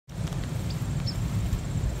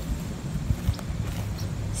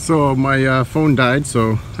So my phone died,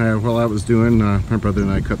 so while I was doing, my brother and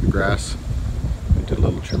I cut the grass. I did a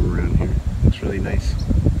little trim around here. Looks really nice.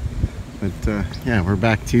 But yeah, we're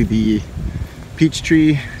back to the peach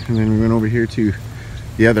tree, and then we went over here to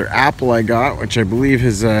the other apple I got, which I believe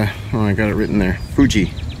is, oh, I got it written there,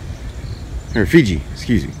 Fuji. Or Fiji,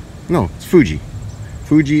 excuse me. No, it's Fuji.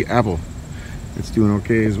 Fuji apple. It's doing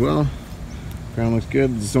okay as well. Ground looks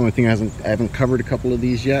good. This is the only thing I haven't covered a couple of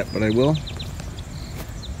these yet, but I will.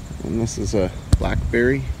 And this is a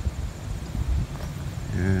blackberry.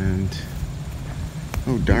 And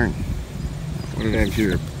oh darn, what did I have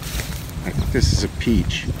here? I think this is a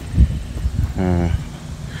peach.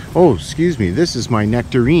 Oh, excuse me, this is my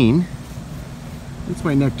nectarine. It's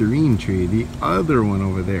my nectarine tree. The other one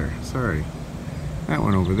over there, sorry, that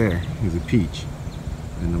one over there is a peach,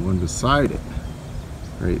 and the one beside it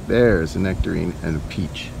right there is a nectarine and a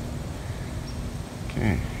peach.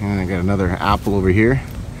 Okay, and I got another apple over here.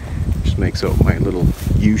 Just makes out my little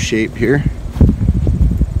U shape here.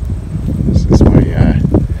 This is my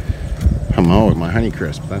my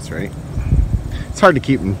Honeycrisp, that's right. It's hard to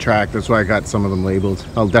keep them track, that's why I got some of them labeled.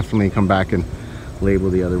 I'll definitely come back and label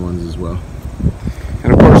the other ones as well.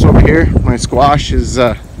 And of course over here, my squash is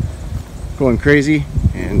going crazy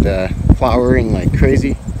and flowering like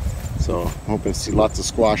crazy. So I'm hoping to see lots of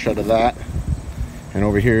squash out of that. And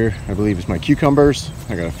over here, I believe is my cucumbers.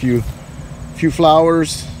 I got a few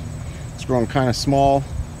flowers. It's growing kind of small.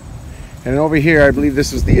 And over here, I believe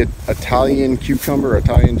this is the Italian cucumber,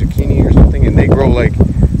 Italian zucchini or something, and they grow like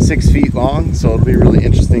 6 feet long. So it'll be really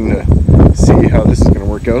interesting to see how this is going to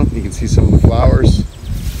work out. You can see some of the flowers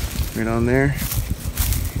right on there.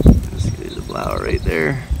 There's a flower right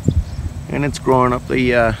there, and it's growing up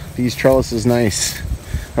the these trellises nice.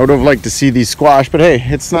 I would have liked to see these squash, but hey,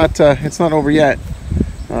 it's not over yet.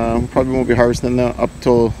 Probably won't be harvesting them up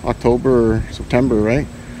till October or September, right?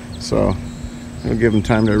 So it'll give them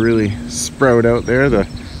time to really sprout out there. The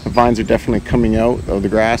vines are definitely coming out of the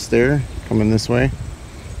grass there, coming this way.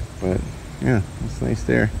 But yeah, it's nice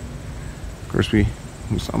there. Of course, we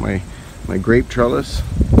saw my grape trellis.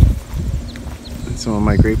 And some of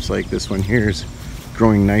my grapes, like this one here, is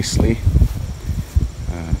growing nicely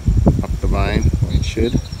up the vine, like it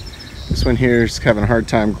should. This one here is having a hard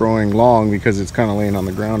time growing long because it's kind of laying on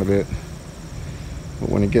the ground a bit. But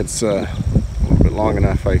when it gets a little bit long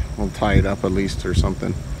enough, I will tie it up at least or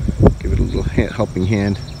something. Give it a little helping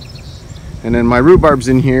hand. And then my rhubarb's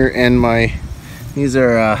in here, and these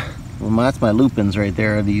are, well, that's my lupins right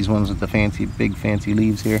there. These ones with the big fancy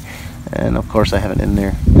leaves here. And of course I have it in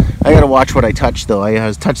there. I gotta watch what I touch though.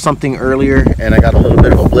 I touched something earlier and I got a little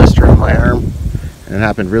bit of a blister on my arm. And it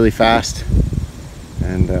happened really fast.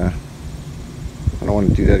 And I don't want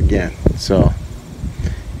to do that again. So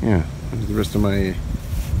yeah, there's the rest of my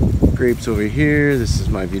grapes over here. This is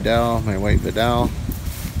my Vidal, my white Vidal.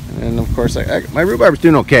 And then of course my rhubarb's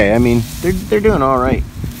doing okay. I mean, they're doing all right.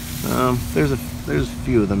 There's a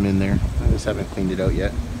few of them in there. I just haven't cleaned it out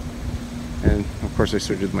yet. And of course I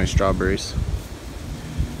started with my strawberries.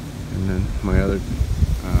 And then my other,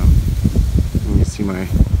 you can see my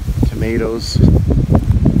tomatoes.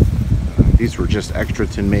 These were just extra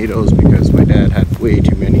tomatoes because my dad had way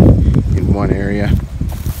too many in one area.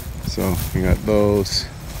 So we got those.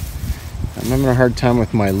 I'm having a hard time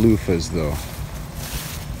with my loofahs though.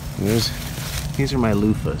 These are my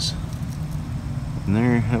loofahs. And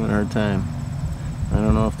they're having a hard time. I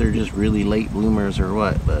don't know if they're just really late bloomers or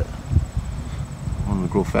what, but I want them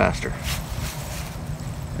to grow faster.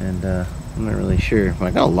 And I'm not really sure. I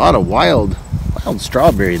got a lot of wild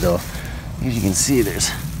strawberry though. As you can see, there's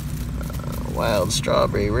wild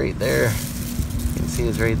strawberry right there. You can see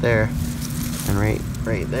it's right there, and right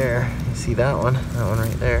there. You see that one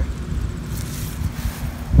right there.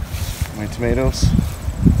 My tomatoes.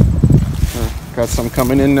 Got some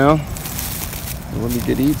coming in now. Let me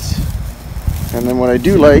get eats. And then what I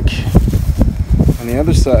do like on the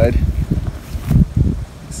other side,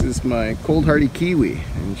 this is my cold hardy kiwi,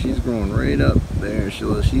 and she's growing right up there.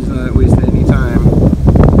 She's not wasting any time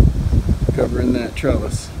covering that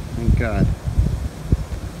trellis. Thank God.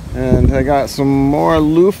 And I got some more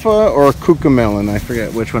loofah or cucamelon. I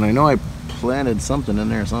forget which one. I know I planted something in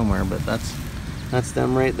there somewhere, but that's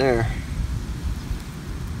them right there.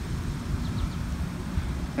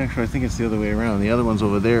 Actually, I think it's the other way around. The other ones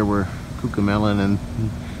over there were cucamelon, and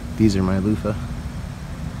these are my loofah.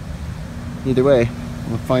 Either way,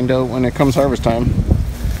 we'll find out when it comes harvest time.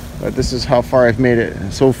 But this is how far I've made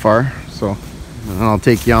it so far. So I'll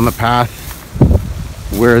take you on the path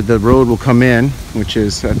where the road will come in, which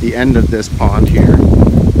is at the end of this pond here.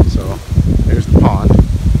 So there's the pond.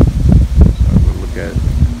 So we'll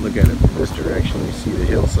look at it from this direction. You see the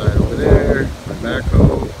hillside.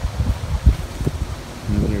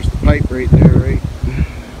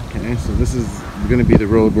 going to be the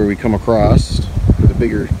road where we come across for the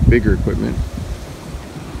bigger equipment.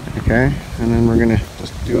 Okay, and then we're going to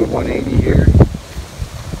just do a 180 here.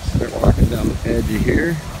 Start walking down the edge of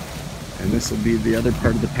here, and this will be the other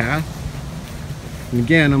part of the path. And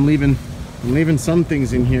again, I'm leaving some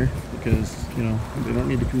things in here because, you know, they don't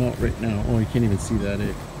need to come out right now. Oh, you can't even see that,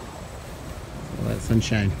 eh? All that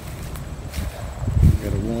sunshine.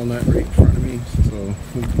 Got a walnut right in front of me, so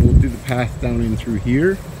we'll do the path down in through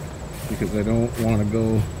here because I don't want to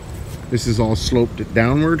go. This is all sloped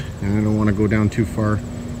downward, and I don't want to go down too far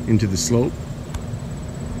into the slope.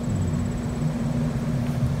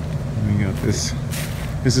 We got this.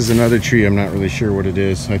 This is another tree. I'm not really sure what it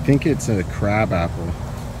is. I think it's a crab apple.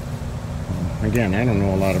 Again, I don't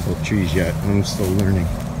know a lot about trees yet. I'm still learning.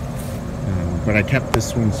 But I kept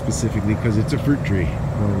this one specifically because it's a fruit tree.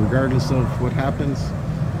 Regardless of what happens,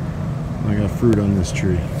 I got fruit on this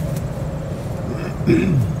tree.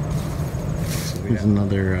 So here's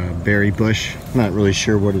another berry bush. Not really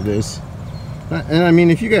sure what it is. And I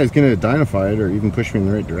mean, if you guys can identify it or even push me in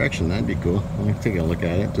the right direction, that'd be cool. I'll take a look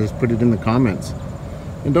at it. Just put it in the comments.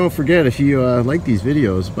 And don't forget, if you like these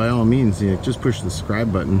videos, by all means, just push the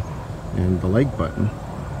subscribe button and the like button.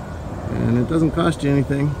 And it doesn't cost you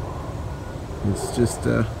anything. It's just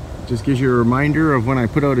gives you a reminder of when I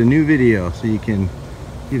put out a new video, so you can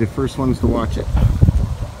be the first ones to watch it.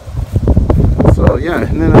 So yeah,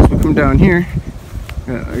 and then as we come down here,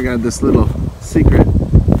 I got this little secret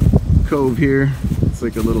cove here. It's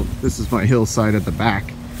like a little, this is my hillside at the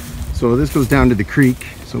back. So this goes down to the creek.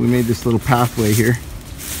 So we made this little pathway here.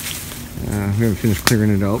 We haven't finished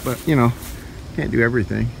clearing it out, but you know, can't do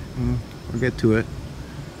everything. We'll get to it.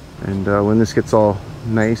 And when this gets all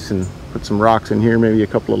nice, and put some rocks in here, maybe a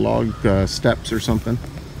couple of log steps or something.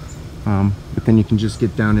 But then you can just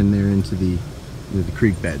get down in there into the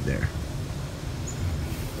creek bed there.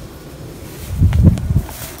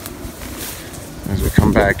 As we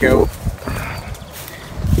come back out,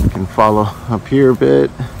 you can follow up here a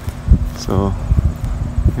bit. So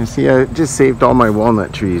you see, I just saved all my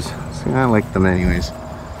walnut trees. See, I like them anyways.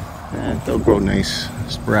 They'll grow nice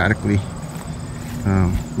sporadically.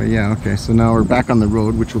 But yeah, okay, so now we're back on the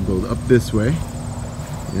road, which will go up this way.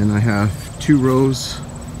 And I have 2 rows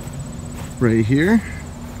right here.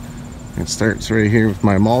 It starts right here with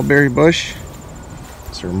my mulberry bush.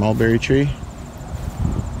 It's our mulberry tree.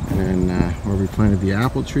 And then where we planted the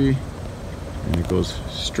apple tree. And it goes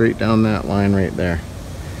straight down that line right there.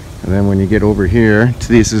 And then when you get over here to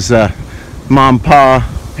this is Mom Pa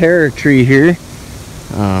pear tree here.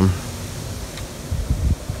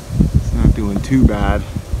 It's not doing too bad.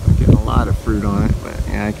 I'm getting a lot of fruit on it, but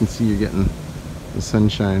yeah, I can see you're getting the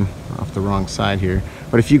sunshine off the wrong side here.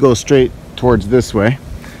 But if you go straight towards this way,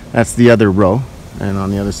 that's the other row, and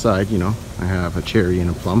on the other side, you know, I have a cherry and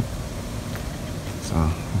a plum. So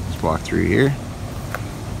let's walk through here.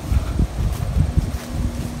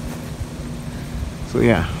 So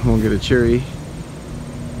yeah, we'll get a cherry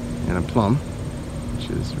and a plum, which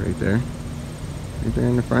is right there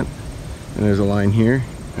in the front. And there's a line here,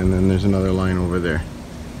 and then there's another line over there.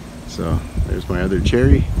 So there's my other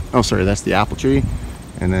cherry. Oh, sorry, that's the apple tree.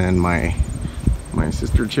 And then my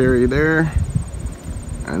sister cherry there.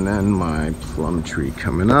 And then my plum tree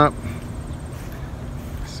coming up.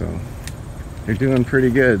 So they're doing pretty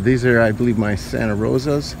good. These are, I believe, my Santa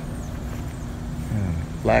Rosas.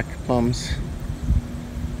 Black plums.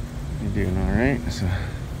 They're doing all right. So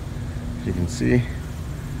as you can see,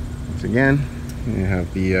 once again, you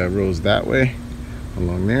have the rows that way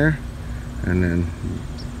along there, and then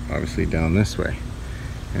obviously down this way,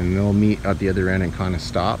 and they'll meet at the other end and kind of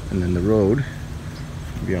stop, and then the road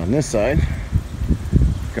will be on this side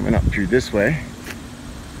coming up through this way,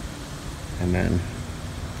 and then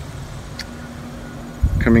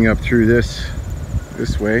coming up through this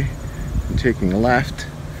way and taking a left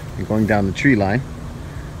and going down the tree line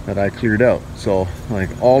that I cleared out. So like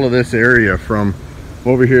all of this area from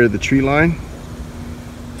over here at the tree line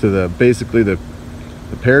to the basically the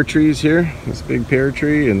pear trees here, this big pear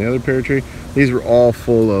tree and the other pear tree, these were all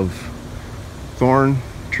full of thorn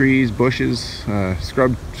trees, bushes,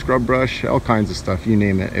 scrub brush, all kinds of stuff, you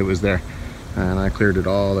name it, it was there. And I cleared it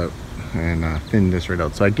all out and thinned this right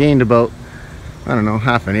out. So I gained about, I don't know,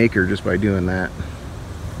 half an acre just by doing that.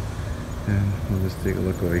 And we'll just take a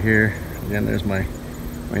look over here. Again, there's my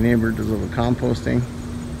neighbor does a little composting,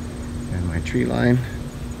 and my tree line.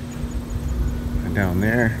 And down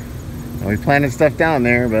there, well, we planted stuff down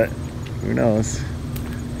there, but who knows?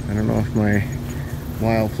 I don't know if my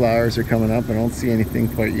wildflowers are coming up. I don't see anything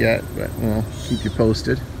quite yet, but we'll keep you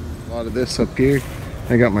posted. A lot of this up here.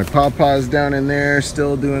 I got my pawpaws down in there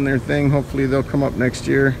still doing their thing. Hopefully they'll come up next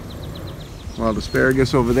year. wild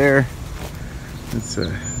asparagus over there. Let's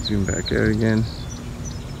zoom back out again.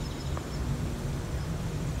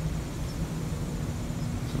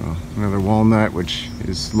 So another walnut, which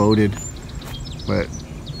is loaded, but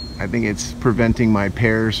I think it's preventing my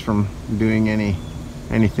pears from doing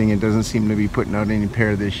anything. It doesn't seem to be putting out any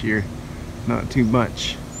pear this year, not too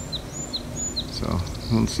much. So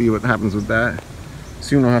we'll see what happens with that.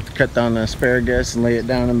 Soon I'll have to cut down the asparagus and lay it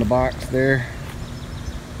down in the box there.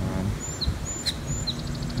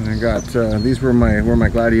 And I got these were my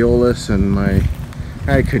gladiolus and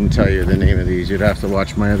I couldn't tell you the name of these. You'd have to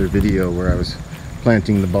watch my other video where I was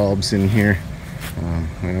planting the bulbs in here.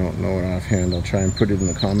 I don't know it offhand. I'll try and put it in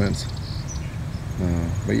the comments.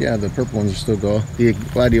 But yeah, the purple ones are still go. The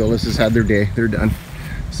gladiolus has had their day. They're done.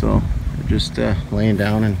 So they're just laying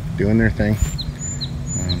down and doing their thing.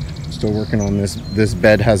 Still working on this. This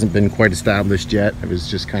bed hasn't been quite established yet. It was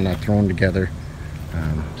just kind of thrown together.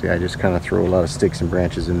 So yeah, I just kind of throw a lot of sticks and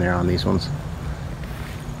branches in there on these ones.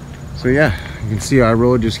 So yeah, you can see our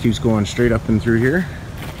road just keeps going straight up and through here,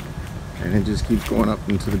 and it just keeps going up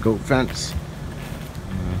into the goat fence.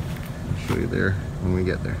 I'll show you there when we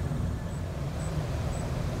get there.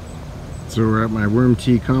 So we're at my worm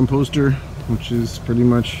tea composter, which is pretty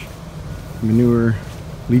much manure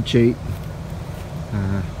leachate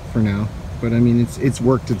for now. But I mean, it's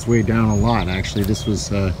worked its way down a lot. Actually, this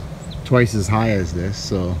was twice as high as this,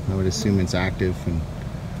 so I would assume it's active, and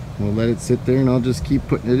we'll let it sit there, and I'll just keep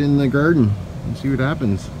putting it in the garden and see what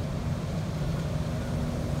happens.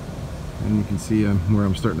 And you can see where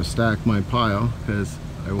I'm starting to stack my pile, because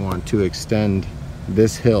I want to extend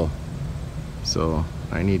this hill. So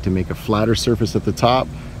I need to make a flatter surface at the top.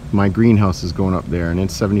 My greenhouse is going up there, and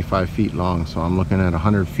it's 75 feet long, so I'm looking at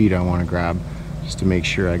 100 feet I want to grab, just to make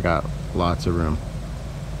sure I got lots of room.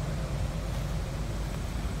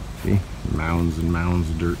 See, mounds and mounds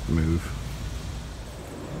of dirt move.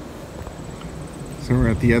 So we're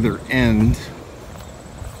at the other end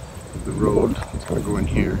of the road. It's gonna go in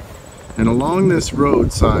here. And along this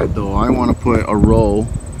roadside though, I want to put a row.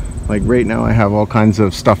 Like right now I have all kinds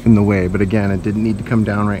of stuff in the way, but again, it didn't need to come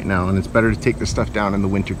down right now, and it's better to take the stuff down in the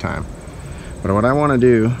winter time. But what I want to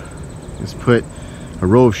do is put a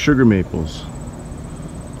row of sugar maples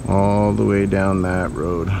all the way down that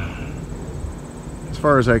road. As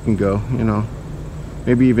far as I can go, you know,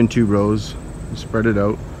 maybe even 2 rows, spread it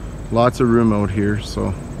out. Lots of room out here.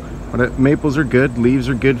 So but maples are good, leaves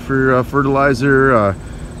are good for fertilizer.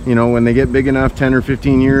 You know, when they get big enough, 10 or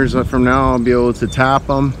 15 years from now, I'll be able to tap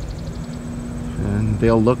them, and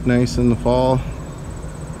they'll look nice in the fall,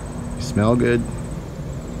 smell good.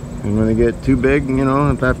 And when they get too big, you know,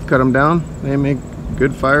 if I have to cut them down, they make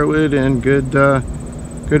good firewood and good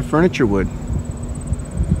good furniture wood.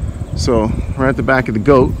 So we're at the back of the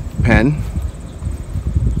goat pen,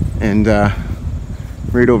 and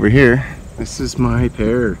right over here, this is my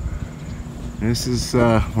pear. This is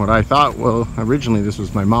what I thought, well, originally this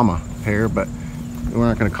was my mama pear, but we're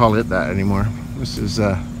not going to call it that anymore. This is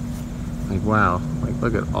like, wow, like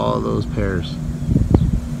look at all of those pears.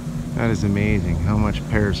 That is amazing how much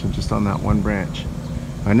pears are just on that one branch.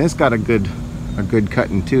 And it's got a good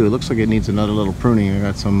cutting too. It looks like it needs another little pruning. I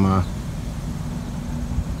got some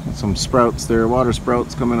sprouts there, water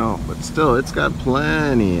sprouts coming out, but still it's got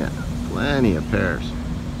plenty of pears.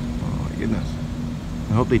 Oh my goodness.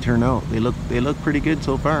 I hope they turn out. They look pretty good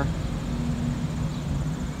so far.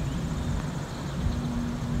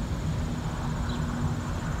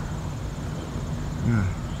 Yeah,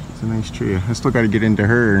 it's a nice tree. I still got to get into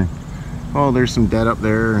her. Oh, there's some dead up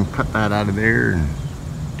there, and cut that out of there and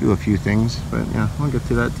do a few things. But yeah, I'll get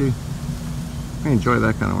to that too. I enjoy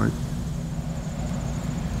that kind of work.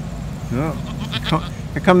 Oh,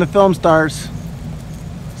 here come the film stars.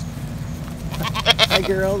 Hi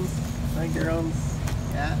girls. Hi girls.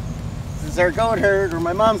 Yeah. This is our goat herd, or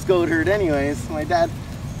my mom's goat herd anyways. My dad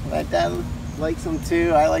likes them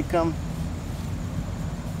too. I like them.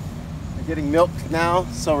 They're getting milked now,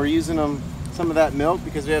 so we're using some of that milk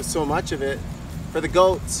because we have so much of it for the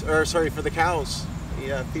goats, or sorry, for the cows.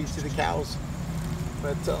 Yeah, feeds to the cows.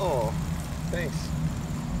 But oh, thanks.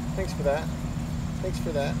 Thanks for that. Thanks for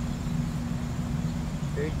that.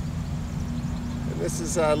 Okay. And this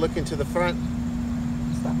is looking to the front.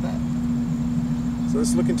 Stop that. So this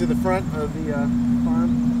is looking to the front of the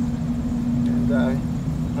farm, and I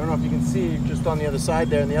don't know if you can see just on the other side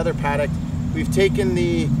there in the other paddock, we've taken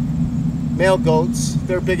the male goats.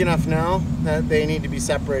 They're big enough now that they need to be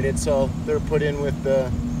separated, so they're put in with the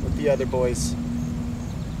other boys.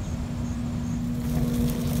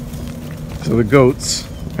 So the goats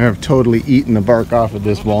have totally eaten the bark off of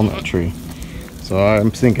this walnut tree. So I'm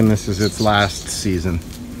thinking this is its last season.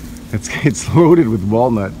 It's loaded with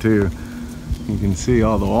walnut too. You can see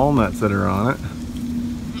all the walnuts that are on it,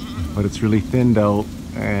 but it's really thinned out,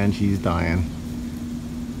 and she's dying.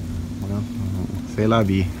 Well, c'est la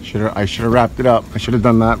vie. I should have wrapped it up. I should have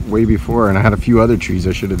done that way before, and I had a few other trees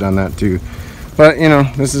I should have done that too. But you know,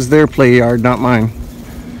 this is their play yard, not mine.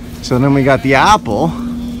 So then we got the apple,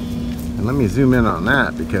 and let me zoom in on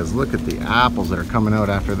that, because look at the apples that are coming out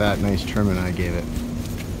after that nice trimming I gave it.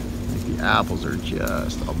 Like, the apples are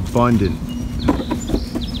just abundant,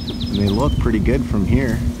 and they look pretty good from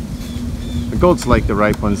here. The goats like the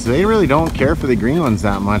ripe ones. They really don't care for the green ones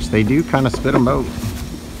that much. They do kind of spit them out.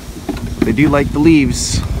 They do like the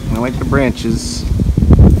leaves. I like the branches.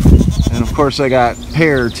 And of course I got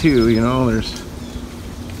pear too, you know, there's,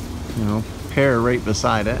 you know, pear right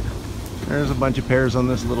beside it. There's a bunch of pears on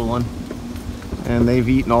this little one. And they've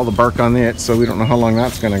eaten all the bark on it, so we don't know how long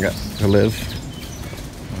that's gonna get to live.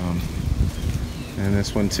 And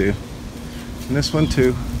this one too. And this one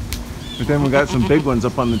too. But then we got some big ones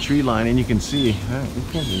up on the tree line, and you can see, you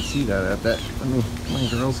can't even see that at that. I mean, come on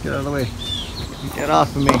girls, get out of the way. Get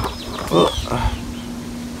off of me. Oh.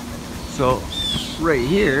 So, right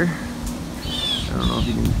here, I don't know if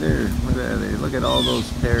you can, there, look at all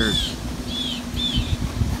those pears.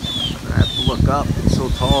 I have to look up, it's so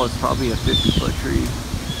tall, it's probably a 50-foot tree.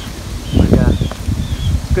 But yeah,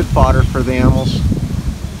 it's good fodder for the animals.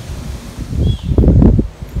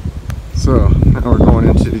 So, now we're going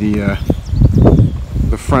into the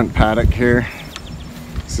front paddock here.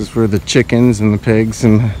 This is where the chickens and the pigs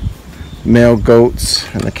and the male goats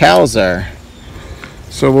and the cows are.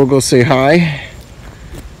 So we'll go say hi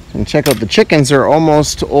and check out the chickens. Are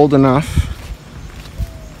almost old enough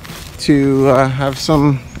to have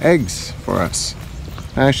some eggs for us.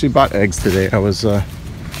 I actually bought eggs today. I was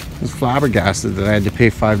flabbergasted that I had to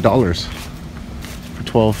pay $5 for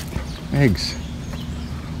 12 eggs.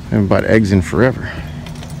 I haven't bought eggs in forever.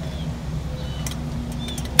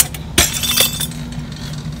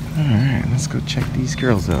 Alright, let's go check these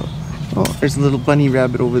girls out. Oh, there's a little bunny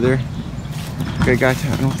rabbit over there. I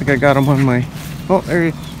don't think I got him on my... Oh, there he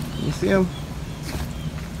is. You see him?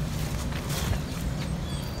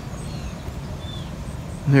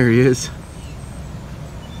 There he is.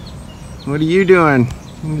 What are you doing?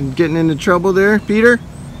 Getting into trouble there, Peter?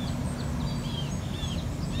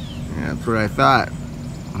 Yeah, that's what I thought.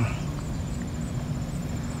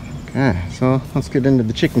 Okay, so let's get into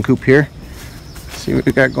the chicken coop here. See what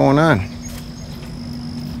we got going on.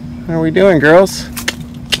 How are we doing, girls?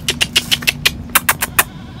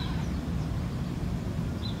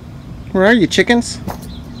 Where are you, chickens?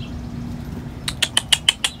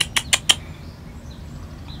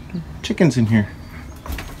 Chickens in here.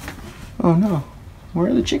 Oh no, where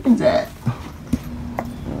are the chickens at?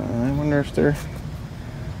 I wonder if there's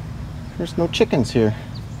no chickens here.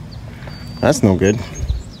 That's no good.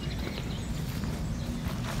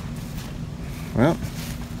 Well,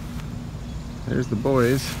 there's the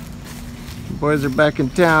boys. The boys are back in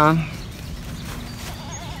town.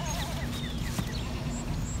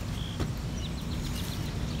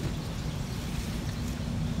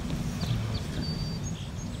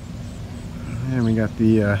 And we got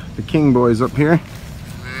the king boys up here.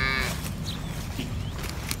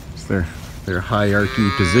 It's their hierarchy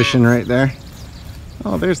position right there.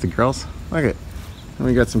 Oh, there's the girls. Look at it. And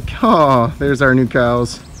we got some, oh, there's our new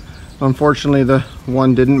cows. Unfortunately, the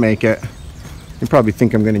one didn't make it. You probably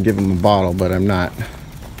think I'm going to give him a bottle, but I'm not.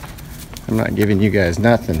 I'm not giving you guys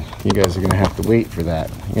nothing. You guys are going to have to wait for that.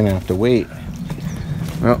 You're going to have to wait.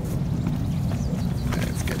 Well,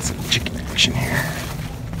 let's get some chicken action here.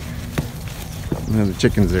 You know, the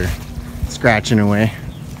chickens are scratching away,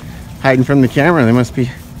 hiding from the camera. They must be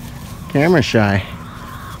camera shy.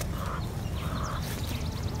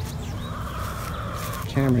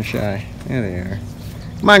 Camera shy. There they are.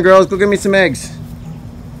 Come on, girls, go get me some eggs.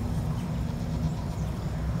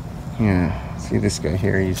 Yeah, see this guy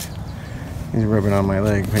here, he's rubbing on my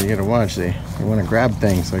leg, but you gotta watch, they want to grab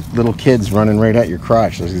things like little kids running right at your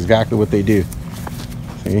crotch. That's exactly what they do.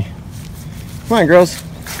 See? Come on, girls.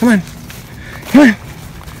 Come on. Come on.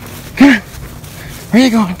 Come on. Where are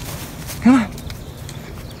you going? Come on.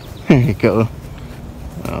 There you go.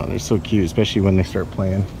 Oh, they're so cute, especially when they start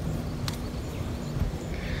playing.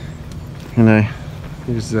 And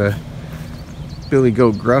there's Billy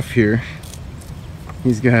Goat Gruff here.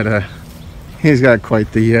 He's got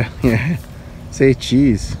quite the yeah. Say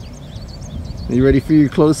cheese. Are you ready for your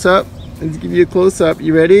close up? Let's give you a close up.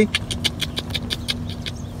 You ready?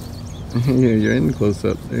 Yeah, you're in the close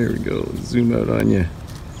up. There we go. Zoom out on you.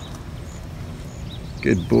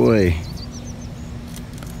 Good boy.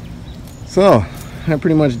 So that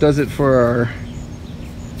pretty much does it for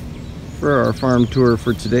for our farm tour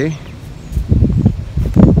for today.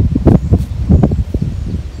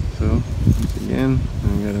 So once again, I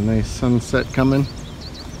got a nice sunset coming.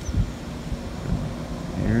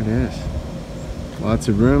 There it is. Lots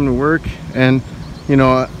of room to work. And you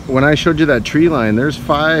know, when I showed you that tree line, there's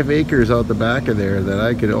 5 acres out the back of there that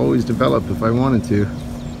I could always develop if I wanted to.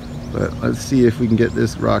 But let's see if we can get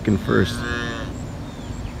this rocking first.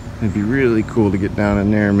 It'd be really cool to get down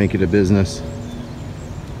in there and make it a business.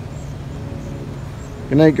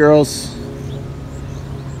 Good night, girls.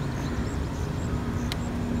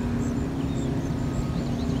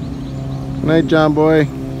 Good night, John boy.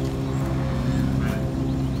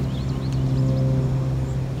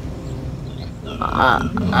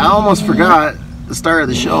 I almost forgot the start of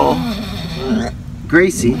the show.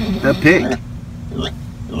 Gracie, the pig.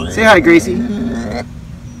 Say hi, Gracie.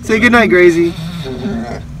 Say good night, Gracie.